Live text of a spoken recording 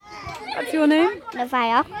What's your name?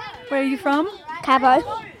 Nevaeh. Where are you from? Cabbo.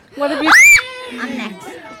 What have you? I'm next.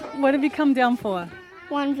 What have you come down for?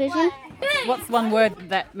 One Vision. What's one word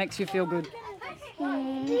that makes you feel good?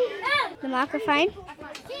 The microphone.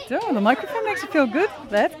 Oh, the microphone makes you feel good.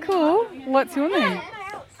 That's cool. What's your name?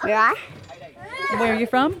 Yeah. Where are you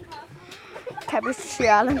from? Cabbo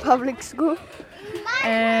Kids Public School.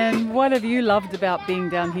 And what have you loved about being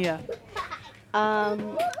down here? I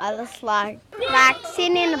just like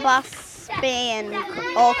sitting in the bus being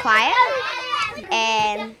all quiet,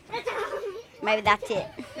 and maybe that's it.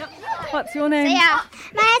 What's your name? Yeah.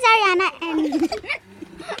 My name's Ariana, and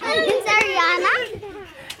it's Ariana.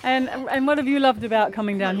 And what have you loved about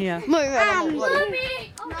coming down here?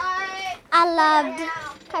 I loved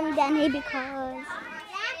coming down here because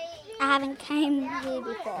I haven't came here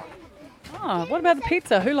before. Oh, what about the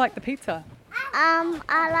pizza? Who liked the pizza?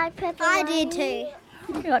 I like pepperoni. I did too.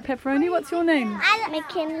 You like pepperoni? What's your name?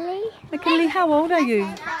 McKinley. McKinley, how old are you?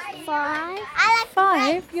 5. I like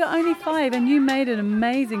 5? You're only 5 and you made an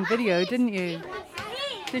amazing video, didn't you?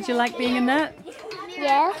 Did you like being in that?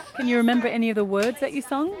 Yes. Can you remember any of the words that you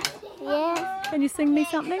sung? Yes. Can you sing me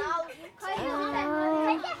something?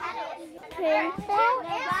 Princess.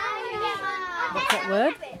 What's that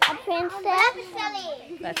word? A princess.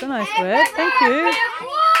 That's a nice word. Thank you.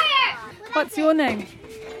 What's your name?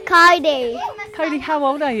 Cody. Cody, how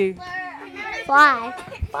old are you? 5.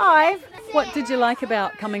 5? What did you like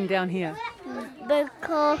about coming down here?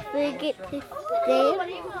 Because we get to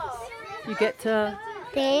dance. You get to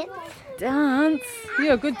Dance. dance.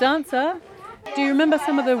 You're a good dancer. Do you remember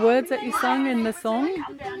some of the words that you sung in the song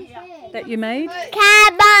that you made?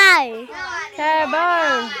 Cabbo.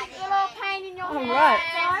 Cabbo. All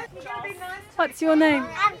right. What's your name?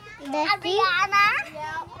 Lefty.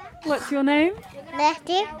 What's your name?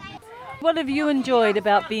 Lefty. What have you enjoyed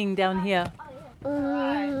about being down here?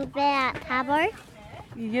 About Cabbo.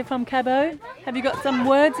 You're from Cabbo. Have you got some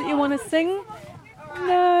words that you want to sing?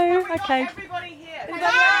 No? Okay.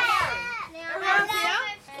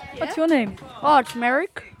 What's your name? Oh, it's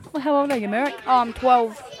Merrick. Well, how old are you, Merrick? Oh, I'm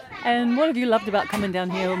 12. And what have you loved about coming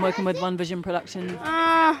down here and working with One Vision Productions?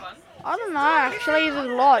 I don't know, actually, there's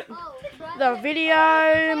a lot. The video,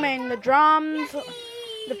 the drums,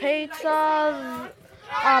 the pizzas,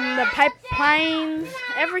 the paper planes,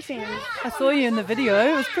 everything. I saw you in the video.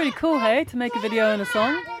 It was pretty cool, hey, to make a video and a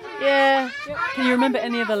song. Yeah. Can you remember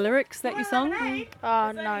any of the lyrics that you sung? No,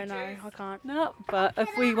 I can't. No, but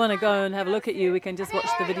if we want to go and have a look at you, we can just watch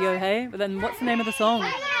the video, hey? But then what's the name of the song?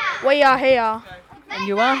 We are here. And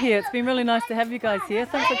you are here. It's been really nice to have you guys here.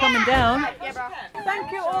 Thanks for coming down. Yeah, bro.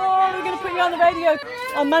 Thank you all. We're going to put you on the radio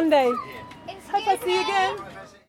on Monday. Hope I see you again.